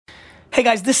Hey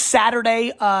guys, this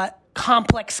Saturday,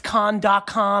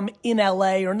 ComplexCon.com in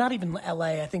LA, or not even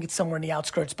LA, I think it's somewhere in the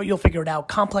outskirts, but you'll figure it out.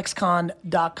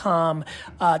 ComplexCon.com,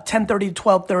 10:30 to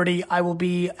 12:30. I will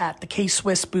be at the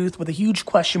K-Swiss booth with a huge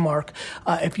question mark.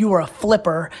 If you are a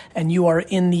flipper and you are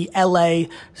in the LA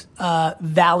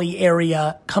Valley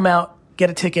area, come out, get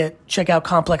a ticket, check out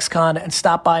ComplexCon, and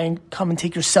stop by and come and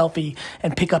take your selfie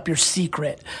and pick up your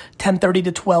secret. 10:30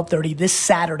 to 12:30 this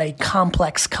Saturday,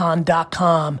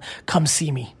 ComplexCon.com. Come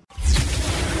see me.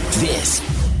 This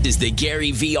is the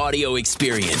Gary V Audio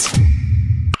Experience.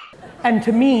 And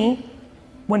to me,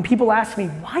 when people ask me,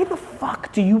 why the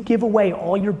fuck do you give away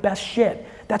all your best shit?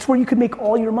 That's where you could make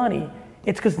all your money.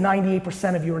 It's because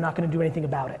 98% of you are not going to do anything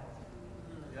about it.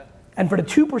 And for the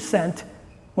 2%,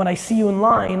 when I see you in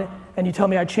line and you tell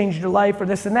me I changed your life or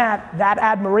this and that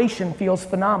admiration feels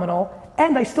phenomenal.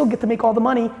 And I still get to make all the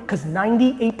money because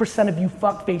 98% of you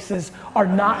fuckfaces are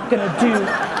not gonna do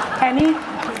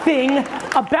anything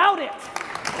about it.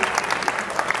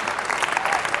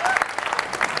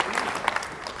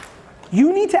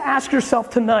 You need to ask yourself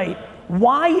tonight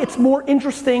why it's more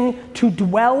interesting to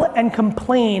dwell and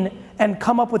complain and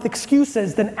come up with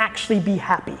excuses than actually be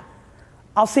happy.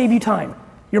 I'll save you time.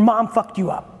 Your mom fucked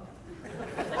you up.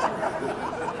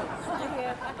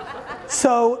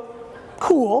 So,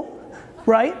 cool,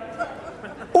 right?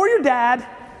 Or your dad,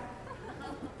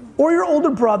 or your older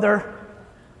brother,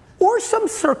 or some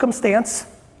circumstance.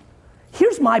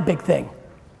 Here's my big thing.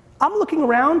 I'm looking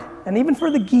around, and even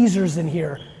for the geezers in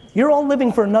here, you're all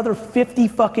living for another 50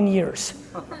 fucking years,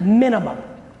 minimum.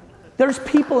 There's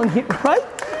people in here, right?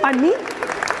 I mean,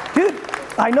 dude,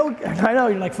 I know,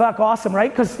 you're like, fuck, awesome,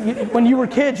 right? Because when you were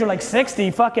kids, you're like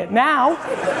 60, fuck it. Now,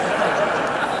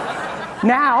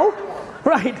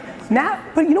 right, now,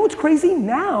 but you know what's crazy?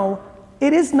 Now,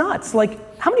 it is nuts. Like,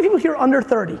 how many people here are under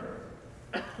 30?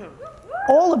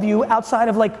 All of you outside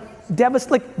of like,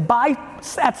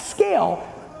 at scale,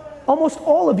 almost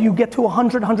all of you get to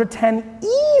 100, 110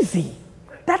 easy.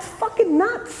 That's fucking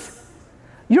nuts.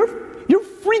 You're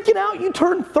freaking out, you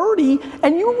turn 30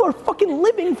 and you are fucking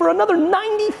living for another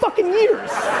 90 fucking years.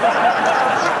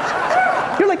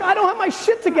 You're like, I don't have my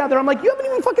shit together. I'm like, you haven't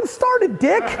even fucking started,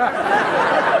 dick.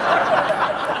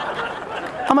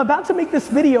 I'm about to make this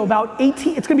video about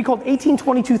 18, it's gonna be called 18,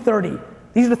 22, 30.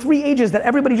 These are the three ages that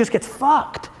everybody just gets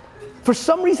fucked. For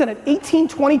some reason at 18,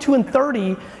 22, and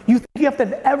 30, you think you have to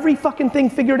have every fucking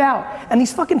thing figured out. And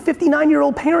these fucking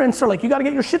 59-year-old parents are like, you gotta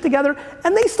get your shit together,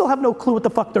 and they still have no clue what the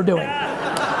fuck they're doing.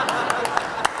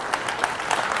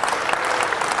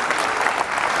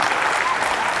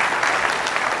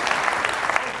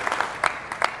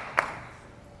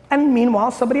 And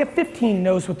meanwhile, somebody at 15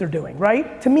 knows what they're doing,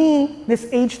 right? To me, this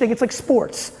age thing, it's like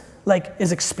sports. Like,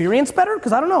 is experience better?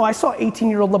 Because I don't know, I saw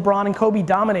 18-year-old LeBron and Kobe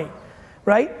dominate,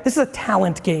 right? This is a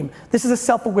talent game. This is a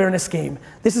self-awareness game.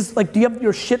 This is like, do you have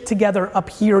your shit together up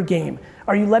here game?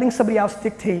 Are you letting somebody else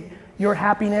dictate your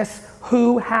happiness,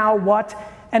 who, how, what?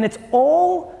 And it's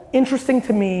all interesting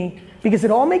to me because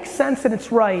it all makes sense and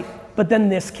it's right, but then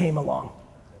this came along.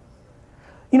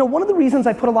 You know, one of the reasons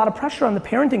I put a lot of pressure on the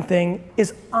parenting thing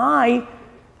is I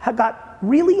got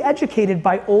really educated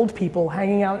by old people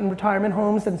hanging out in retirement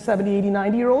homes and 70, 80,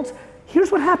 90-year-olds. Here's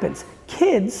what happens.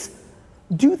 Kids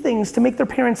do things to make their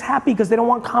parents happy because they don't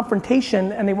want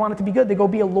confrontation and they want it to be good. They go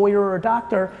be a lawyer or a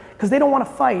doctor because they don't want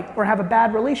to fight or have a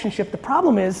bad relationship. The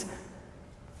problem is,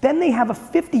 then they have a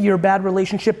 50-year bad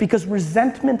relationship because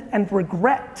resentment and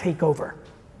regret take over.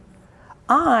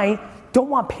 I don't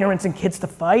want parents and kids to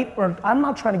fight, or I'm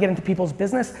not trying to get into people's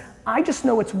business. I just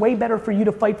know it's way better for you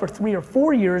to fight for 3 or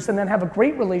 4 years and then have a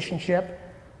great relationship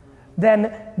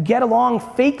than get along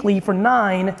fakely for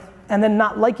 9 and then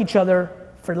not like each other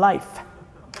for life.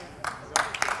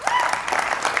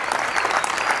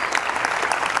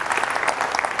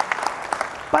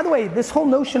 By the way, this whole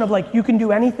notion of like you can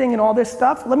do anything and all this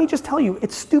stuff, let me just tell you,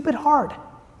 it's stupid hard.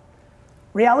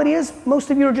 Reality is,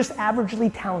 most of you are just averagely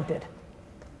talented.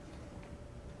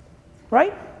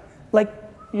 Right? Like,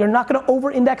 you're not gonna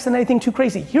over-index on anything too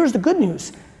crazy. Here's the good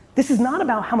news. This is not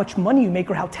about how much money you make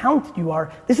or how talented you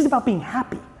are. This is about being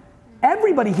happy.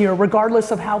 Everybody here,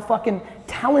 regardless of how fucking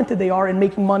talented they are in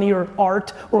making money or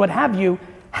art or what have you,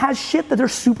 has shit that they're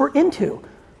super into.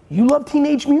 You love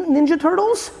Teenage Mutant Ninja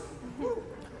Turtles?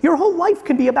 Your whole life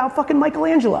could be about fucking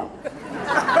Michelangelo.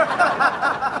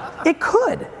 It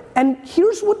could. And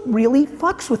here's what really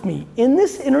fucks with me. In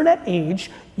this internet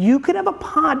age, you could have a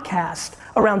podcast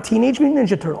around Teenage Mutant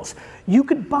Ninja Turtles. You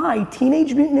could buy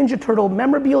Teenage Mutant Ninja Turtle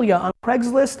memorabilia on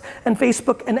Craigslist and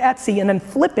Facebook and Etsy and then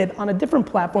flip it on a different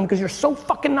platform because you're so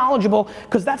fucking knowledgeable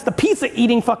because that's the pizza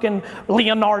eating fucking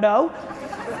Leonardo.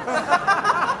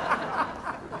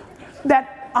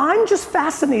 I'm just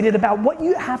fascinated about what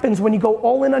happens when you go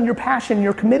all in on your passion,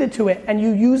 you're committed to it, and you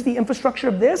use the infrastructure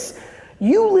of this.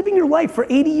 You living your life for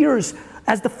 80 years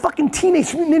as the fucking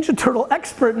Teenage Mutant Ninja Turtle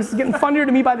expert, and this is getting funnier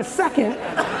to me by the second,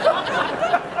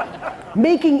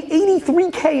 making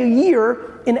 $83K a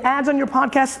year in ads on your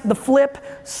podcast, The Flip,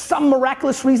 some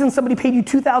miraculous reason somebody paid you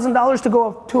 $2,000 to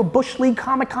go to a Bush League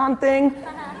Comic-Con thing.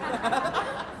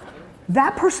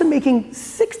 That person making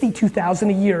 $62,000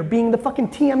 a year being the fucking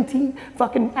TMT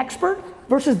fucking expert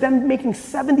versus them making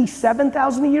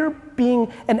 $77,000 a year being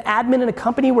an admin in a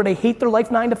company where they hate their life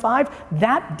 9 to 5,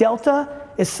 that delta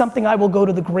is something I will go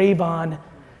to the grave on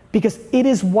because it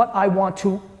is what I want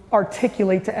to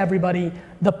articulate to everybody,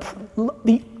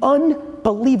 the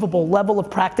unbelievable level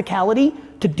of practicality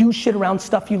to do shit around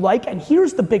stuff you like. And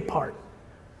here's the big part.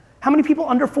 How many people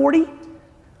under 40? Let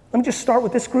me just start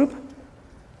with this group.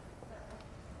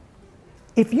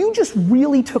 If you just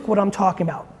really took what I'm talking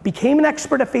about, became an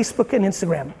expert at Facebook and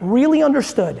Instagram, really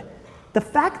understood, the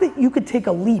fact that you could take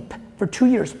a leap for 2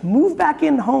 years, move back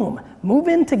in home, move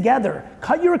in together,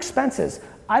 cut your expenses,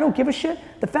 I don't give a shit.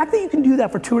 The fact that you can do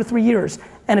that for 2 or 3 years,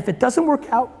 and if it doesn't work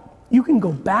out, you can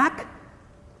go back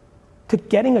to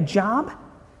getting a job,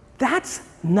 that's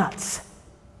nuts.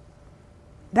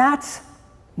 That's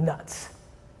nuts.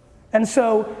 And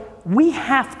so we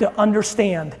have to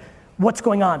understand what's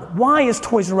going on. Why is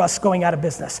Toys R Us going out of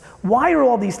business? Why are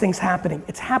all these things happening?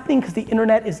 It's happening because the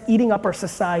internet is eating up our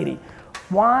society.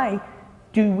 Why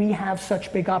do we have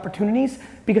such big opportunities?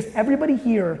 Because everybody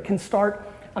here can start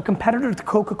a competitor to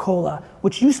Coca-Cola,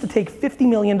 which used to take $50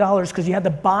 million because you had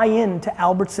to buy in to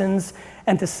Albertsons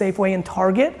and to Safeway and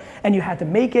Target, and you had to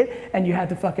make it, and you had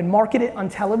to fucking market it on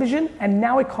television, and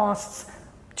now it costs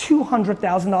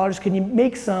 $200,000. Can you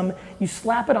make some, you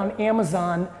slap it on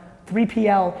Amazon,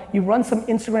 3PL, you run some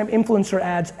Instagram influencer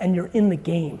ads, and you're in the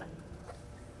game.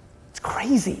 It's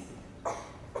crazy.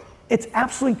 It's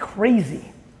absolutely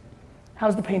crazy.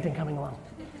 How's the painting coming along?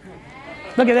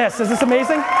 Look at this, is this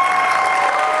amazing?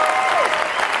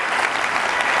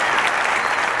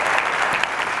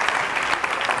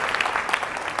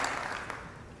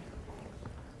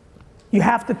 You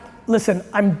have to, listen,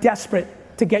 I'm desperate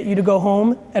to get you to go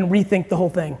home and rethink the whole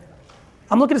thing.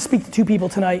 I'm looking to speak to 2 people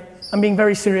tonight. I'm being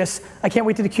very serious. I can't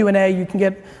wait to the Q&A. You can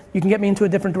get me into a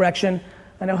different direction.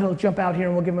 I know he'll jump out here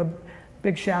and we'll give him a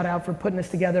big shout out for putting this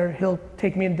together. He'll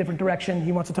take me in a different direction.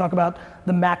 He wants to talk about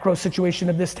the macro situation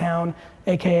of this town,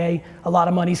 AKA a lot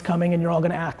of money's coming and you're all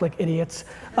gonna act like idiots.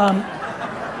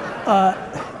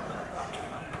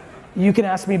 You can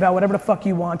ask me about whatever the fuck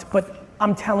you want, but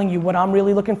I'm telling you what I'm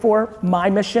really looking for, my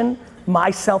mission,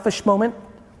 my selfish moment,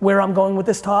 where I'm going with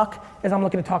this talk, is I'm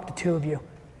looking to talk to 2 of you.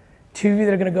 2 of you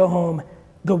that are gonna go home,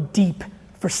 go deep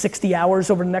for 60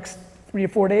 hours over the next 3 or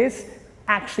 4 days,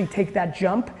 actually take that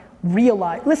jump,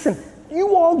 realize, listen,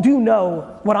 you all do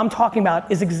know what I'm talking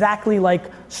about is exactly like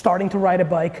starting to ride a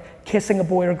bike, kissing a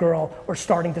boy or girl, or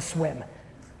starting to swim.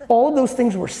 All of those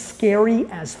things were scary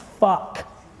as fuck.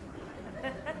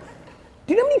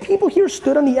 Do you know how many people here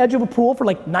stood on the edge of a pool for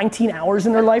like 19 hours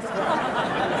in their life?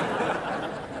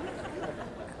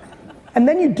 And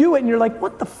then you do it and you're like,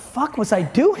 what the fuck was I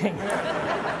doing?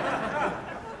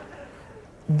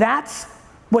 That's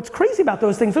what's crazy about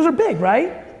those things. Those are big,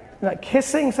 right? Like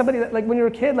kissing somebody that, like when you're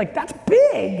a kid, like that's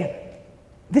big.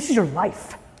 This is your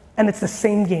life, and it's the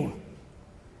same game.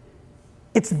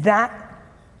 It's that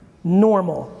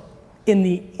normal in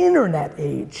the internet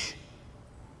age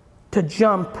to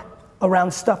jump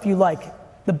around stuff you like.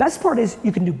 The best part is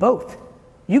you can do both.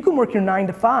 You can work your 9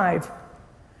 to 5,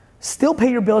 still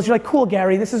pay your bills. You're like, cool,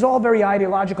 Gary, this is all very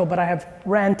ideological, but I have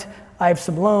rent, I have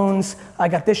some loans, I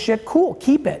got this shit. Cool,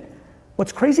 keep it.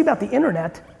 What's crazy about the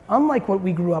internet, unlike what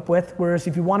we grew up with, whereas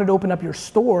if you wanted to open up your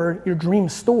store, your dream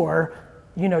store,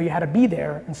 you know, you had to be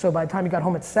there. And so by the time you got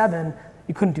home at 7,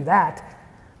 you couldn't do that.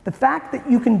 The fact that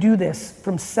you can do this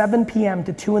from 7 p.m.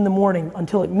 to 2 in the morning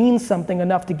until it means something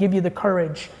enough to give you the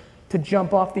courage to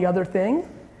jump off the other thing,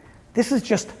 this is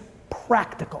just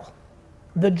practical.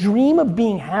 The dream of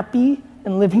being happy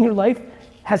and living your life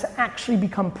has actually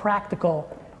become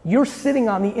practical. You're sitting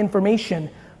on the information,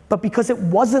 but because it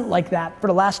wasn't like that for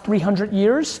the last 300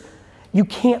 years, you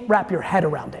can't wrap your head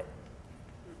around it.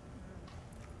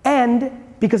 And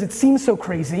because it seems so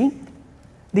crazy,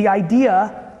 the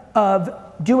idea of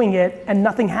doing it and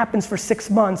nothing happens for 6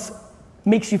 months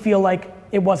makes you feel like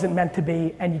it wasn't meant to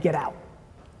be and you get out.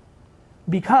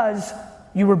 Because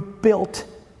you were built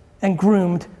and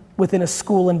groomed within a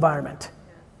school environment.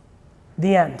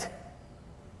 The end.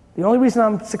 The only reason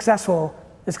I'm successful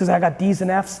is because I got D's and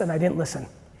F's and I didn't listen.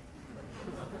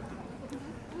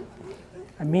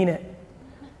 I mean it.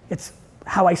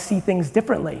 how I see things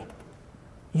differently.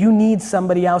 You need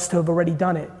somebody else to have already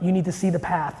done it. You need to see the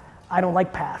path. I don't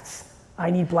like paths. I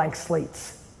need blank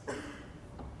slates.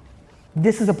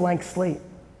 This is a blank slate.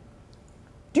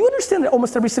 Do you understand that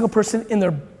almost every single person in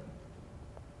their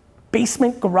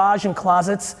basement, garage, and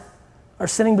closets are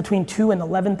sitting between $2,000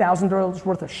 and $11,000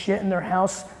 worth of shit in their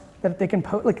house that they can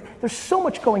post? Like, there's so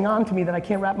much going on to me that I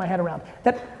can't wrap my head around.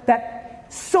 That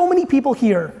so many people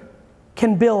here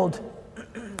can build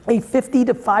a $50,000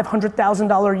 to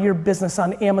 $500,000 a year business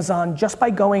on Amazon just by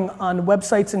going on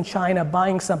websites in China,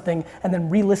 buying something, and then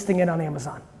relisting it on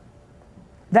Amazon.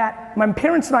 That my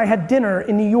parents and I had dinner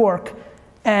in New York,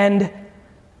 and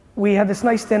we had this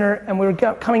nice dinner, and we were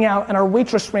coming out, and our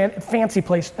waitress ran, fancy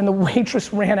place, and the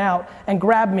waitress ran out and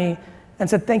grabbed me and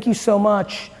said, "Thank you so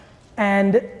much."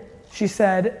 And she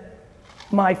said,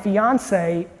 "My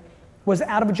fiance was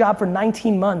out of a job for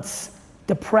 19 months,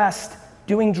 depressed,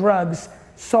 doing drugs,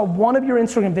 saw one of your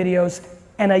Instagram videos,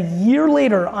 and a year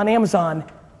later on Amazon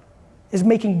is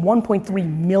making $1.3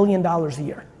 million a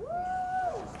year."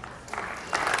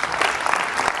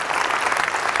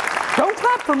 Don't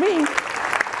clap for me.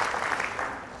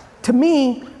 To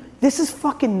me, this is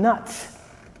fucking nuts.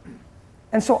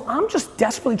 And so I'm just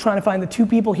desperately trying to find the two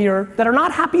people here that are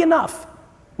not happy enough,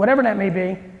 whatever that may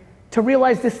be, to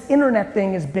realize this internet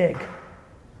thing is big.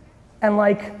 And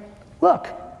like, look,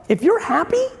 if you're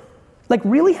happy, like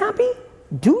really happy,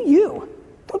 do you.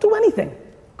 Don't do anything.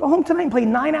 Go home tonight and play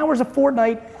 9 hours of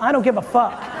Fortnite. I don't give a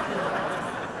fuck.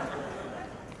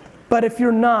 But if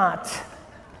you're not,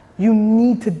 you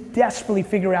need to desperately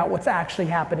figure out what's actually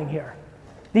happening here.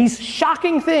 These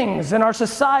shocking things in our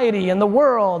society and the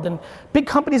world, and big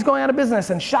companies going out of business,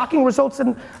 and shocking results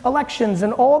in elections,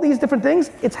 and all these different things,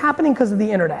 it's happening because of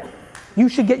the internet. You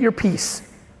should get your piece,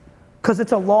 because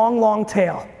it's a long, long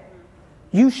tail.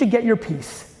 You should get your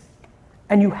piece.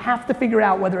 And you have to figure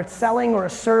out whether it's selling or a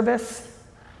service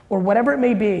or whatever it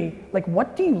may be, like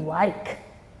what do you like?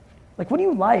 Like what do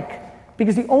you like?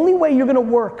 Because the only way you're gonna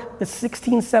work the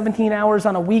 16, 17 hours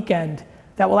on a weekend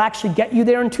that will actually get you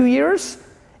there in 2 years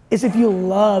is if you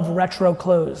love retro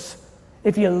clothes,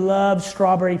 if you love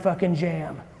strawberry fucking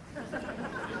jam,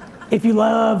 if you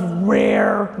love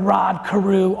rare Rod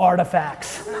Carew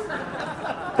artifacts.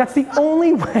 That's the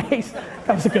only way.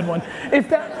 That was a good one. If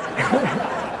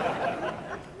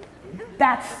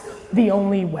that's the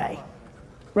only way,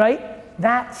 right?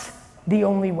 That's the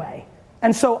only way.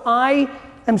 And so I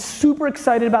am super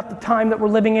excited about the time that we're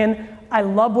living in. I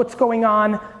love what's going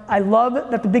on. I love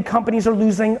that the big companies are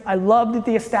losing. I love that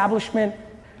the establishment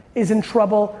is in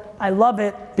trouble. I love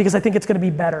it because I think it's gonna be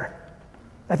better.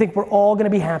 I think we're all gonna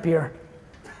be happier.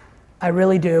 I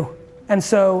really do. And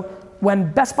so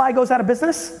when Best Buy goes out of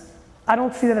business, I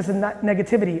don't see that as a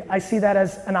negativity. I see that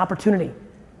as an opportunity.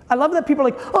 I love that people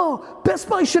are like, oh, Best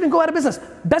Buy shouldn't go out of business.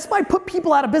 Best Buy put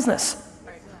people out of business.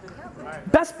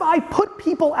 Best Buy put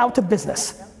people out of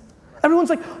business. Everyone's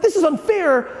like, this is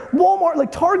unfair. Walmart,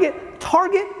 like Target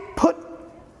put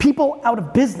people out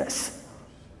of business.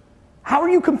 How are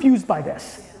you confused by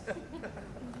this?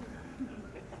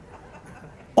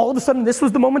 All of a sudden, this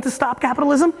was the moment to stop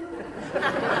capitalism?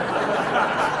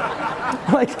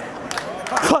 Like,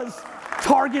 because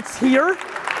Target's here?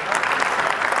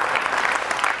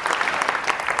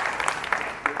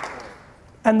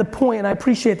 And the point, and I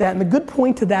appreciate that, and the good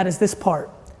point to that is this part.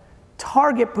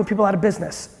 Target put people out of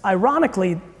business.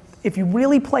 Ironically, if you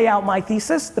really play out my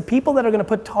thesis, the people that are gonna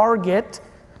put Target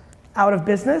out of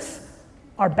business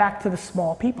are back to the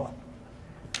small people.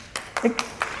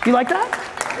 You like that?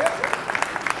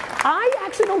 I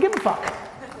actually don't give a fuck.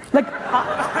 Like,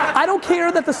 I don't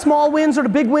care that the small wins or the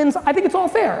big wins. I think it's all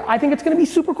fair. I think it's gonna be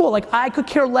super cool. Like, I could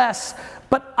care less,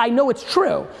 but I know it's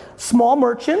true. Small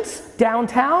merchants,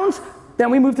 downtowns, then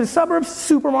we moved to the suburbs,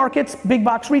 supermarkets, big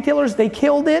box retailers, they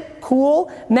killed it,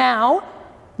 cool. Now,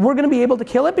 we're gonna be able to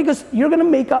kill it because you're gonna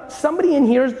make up, somebody in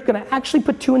here is gonna actually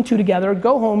put 2 and 2 together,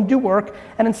 go home, do work,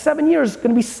 and in 7 years,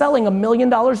 gonna be selling $1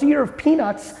 million a year of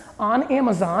peanuts on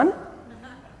Amazon.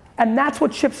 And that's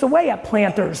what chips away at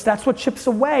Planters. That's what chips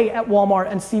away at Walmart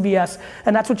and CVS.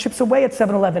 And that's what chips away at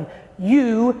 7-Eleven.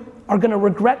 You are gonna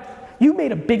regret, you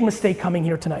made a big mistake coming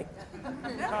here tonight.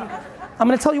 I'm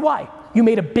gonna tell you why. You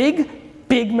made a big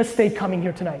mistake coming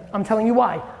here tonight. I'm telling you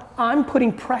why. I'm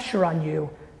putting pressure on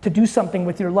you to do something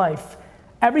with your life.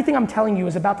 Everything I'm telling you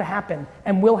is about to happen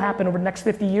and will happen over the next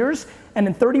 50 years. And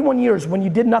in 31 years, when you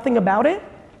did nothing about it,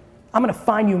 I'm gonna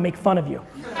find you and make fun of you.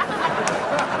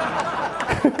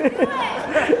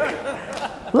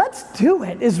 Let's do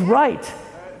it, is right.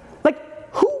 Like,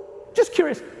 just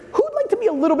curious, who'd like to be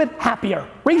a little bit happier?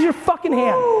 Raise your fucking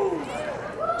hand.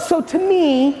 So to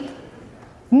me,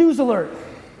 News alert.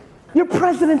 Your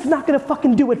president's not gonna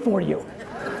fucking do it for you.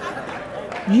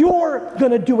 You're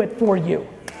gonna do it for you.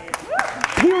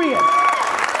 Period.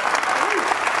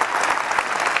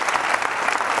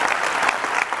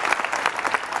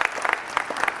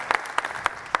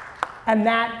 And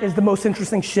that is the most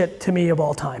interesting shit to me of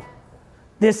all time.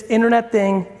 This internet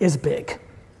thing is big.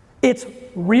 It's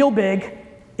real big.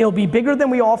 It'll be bigger than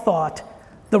we all thought.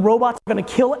 The robots are gonna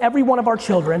kill every one of our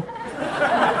children.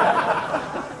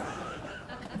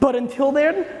 But until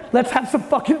then, let's have some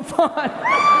fucking fun.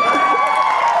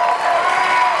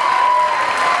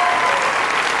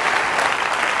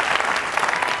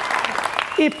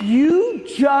 If you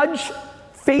judge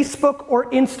Facebook or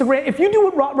Instagram, if you do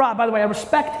what Rob, by the way, I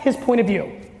respect his point of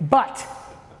view, but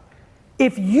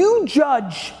if you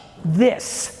judge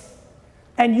this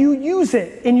and you use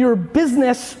it in your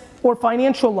business or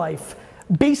financial life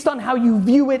based on how you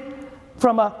view it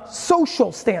from a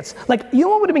social stance, like, you know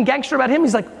what would have been gangster about him?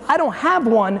 He's like, I don't have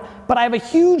one, but I have a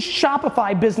huge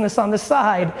Shopify business on the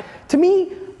side. To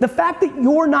me, the fact that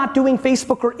you're not doing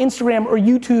Facebook or Instagram or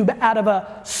YouTube out of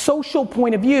a social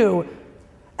point of view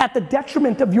at the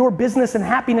detriment of your business and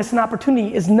happiness and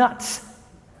opportunity is nuts.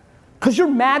 Because you're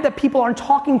mad that people aren't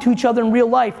talking to each other in real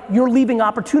life, you're leaving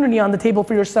opportunity on the table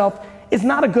for yourself is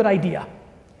not a good idea.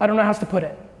 I don't know how else to put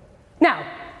it. Now,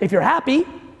 if you're happy,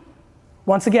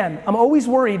 once again, I'm always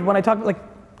worried when I talk, like,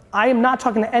 I am not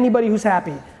talking to anybody who's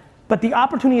happy, but the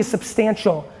opportunity is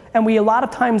substantial, and we a lot of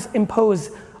times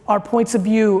impose our points of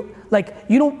view, like,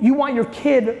 you want your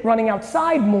kid running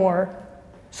outside more,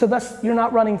 so thus you're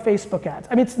not running Facebook ads.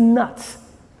 I mean, it's nuts.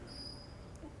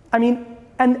 I mean,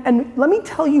 and let me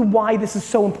tell you why this is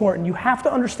so important. You have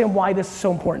to understand why this is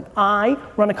so important. I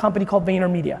run a company called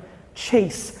VaynerMedia.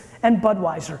 Chase and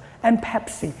Budweiser and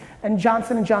Pepsi and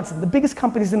Johnson & Johnson, the biggest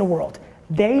companies in the world,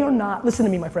 they are not, listen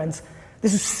to me, my friends,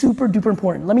 this is super duper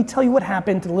important. Let me tell you what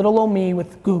happened to little old me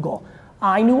with Google.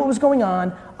 I knew what was going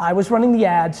on, I was running the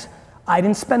ads, I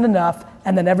didn't spend enough,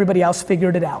 and then everybody else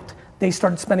figured it out. They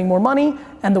started spending more money,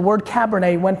 and the word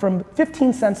Cabernet went from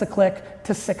 15 cents a click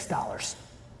to $6.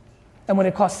 And when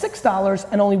it cost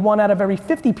 $6 and only 1 out of every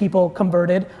 50 people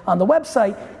converted on the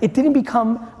website, it didn't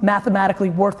become mathematically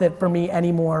worth it for me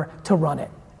anymore to run it.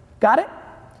 Got it?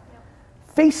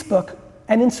 Yep. Facebook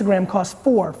and Instagram cost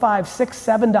 $4, $5,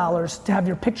 $6, $7 to have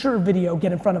your picture or video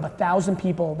get in front of 1,000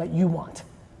 people that you want.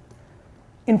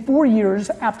 In 4 years,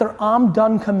 after I'm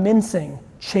done convincing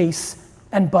Chase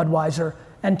and Budweiser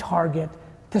and Target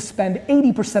to spend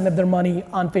 80% of their money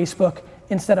on Facebook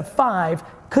instead of 5,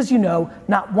 because you know,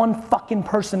 not one fucking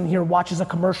person here watches a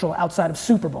commercial outside of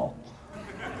Super Bowl.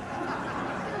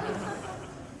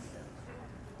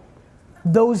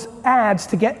 Those ads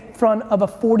to get in front of a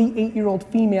 48-year-old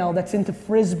female that's into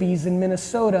Frisbees in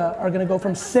Minnesota are gonna go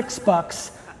from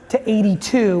 $6 to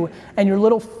 82, and your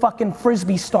little fucking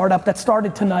Frisbee startup that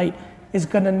started tonight is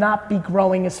gonna not be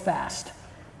growing as fast.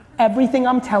 Everything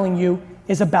I'm telling you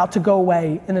is about to go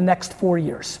away in the next 4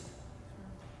 years.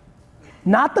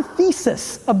 Not the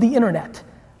thesis of the internet,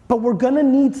 but we're gonna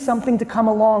need something to come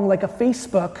along like a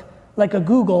Facebook, like a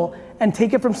Google, and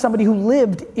take it from somebody who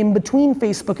lived in between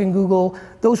Facebook and Google.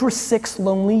 Those were 6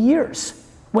 lonely years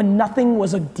when nothing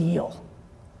was a deal.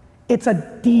 It's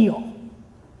a deal.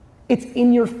 It's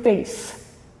in your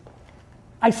face.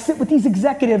 I sit with these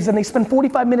executives and they spend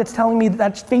 45 minutes telling me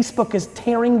that Facebook is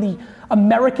tearing the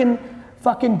American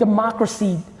fucking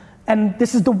democracy, and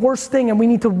this is the worst thing and we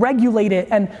need to regulate it,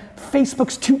 and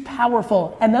Facebook's too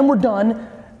powerful. And then we're done,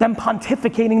 them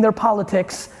pontificating their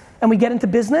politics, and we get into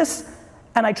business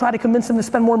and I try to convince them to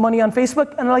spend more money on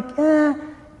Facebook, and they're like,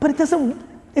 but it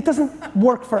doesn't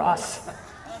work for us.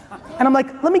 And I'm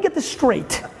like, let me get this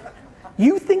straight.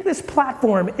 You think this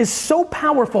platform is so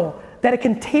powerful that it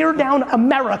can tear down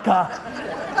America,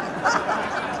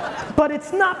 but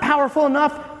it's not powerful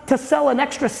enough to sell an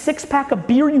extra 6-pack of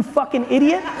beer, you fucking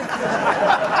idiot?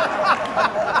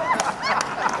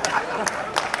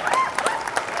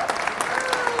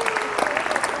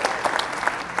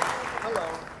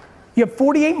 You have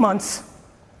 48 months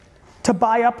to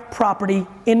buy up property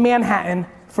in Manhattan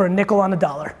for a nickel on the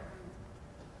dollar.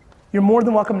 You're more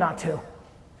than welcome not to.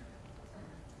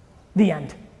 The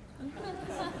end.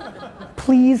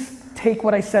 Please take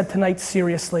what I said tonight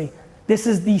seriously. This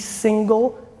is the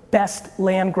single best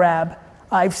land grab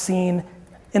I've seen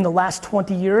in the last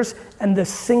 20 years, and the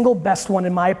single best one,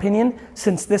 in my opinion,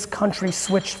 since this country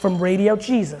switched from radio.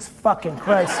 Jesus fucking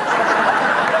Christ.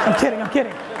 I'm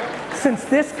kidding. Since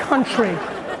this country,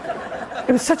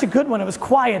 it was such a good one, it was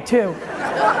quiet too.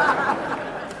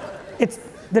 It's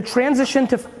the transition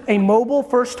to a mobile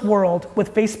first world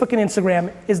with Facebook and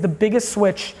Instagram is the biggest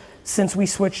switch since we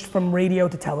switched from radio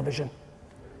to television.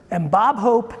 And Bob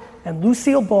Hope and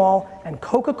Lucille Ball and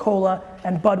Coca-Cola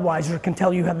and Budweiser can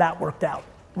tell you how that worked out.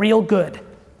 Real good.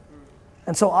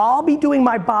 And so I'll be doing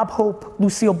my Bob Hope,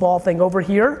 Lucille Ball thing over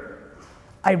here.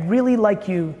 I'd really like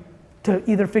you to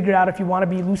either figure out if you want to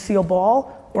be Lucille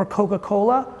Ball or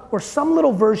Coca-Cola or some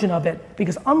little version of it,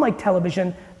 because unlike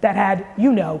television that had,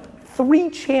 3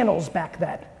 channels back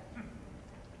then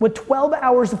with 12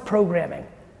 hours of programming,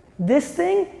 this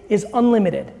thing is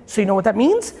unlimited. So you know what that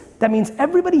means? That means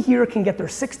everybody here can get their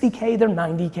 60K, their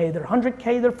 90K, their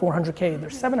 100K, their 400K, their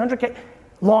 700K,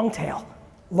 long tail.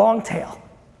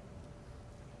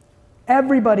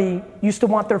 Everybody used to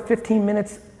want their 15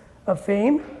 minutes of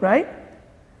fame, right?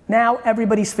 Now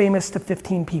everybody's famous to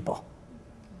 15 people.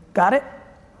 Got it?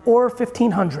 Or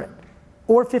 1,500,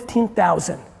 or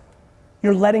 15,000.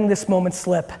 You're letting this moment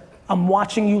slip. I'm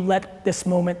watching you let this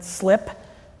moment slip,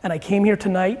 and I came here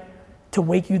tonight to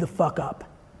wake you the fuck up.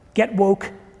 Get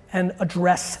woke and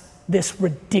address this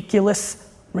ridiculous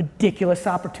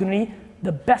opportunity,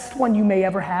 the best one you may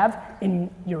ever have in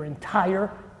your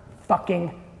entire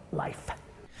fucking life.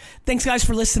 Thanks guys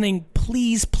for listening.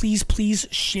 Please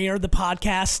share the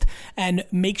podcast and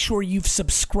make sure you've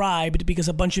subscribed, because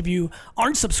a bunch of you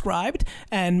aren't subscribed,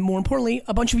 and more importantly,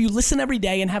 a bunch of you listen every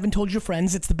day and haven't told your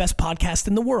friends it's the best podcast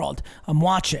in the world. I'm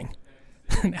watching.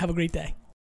 Have a great day.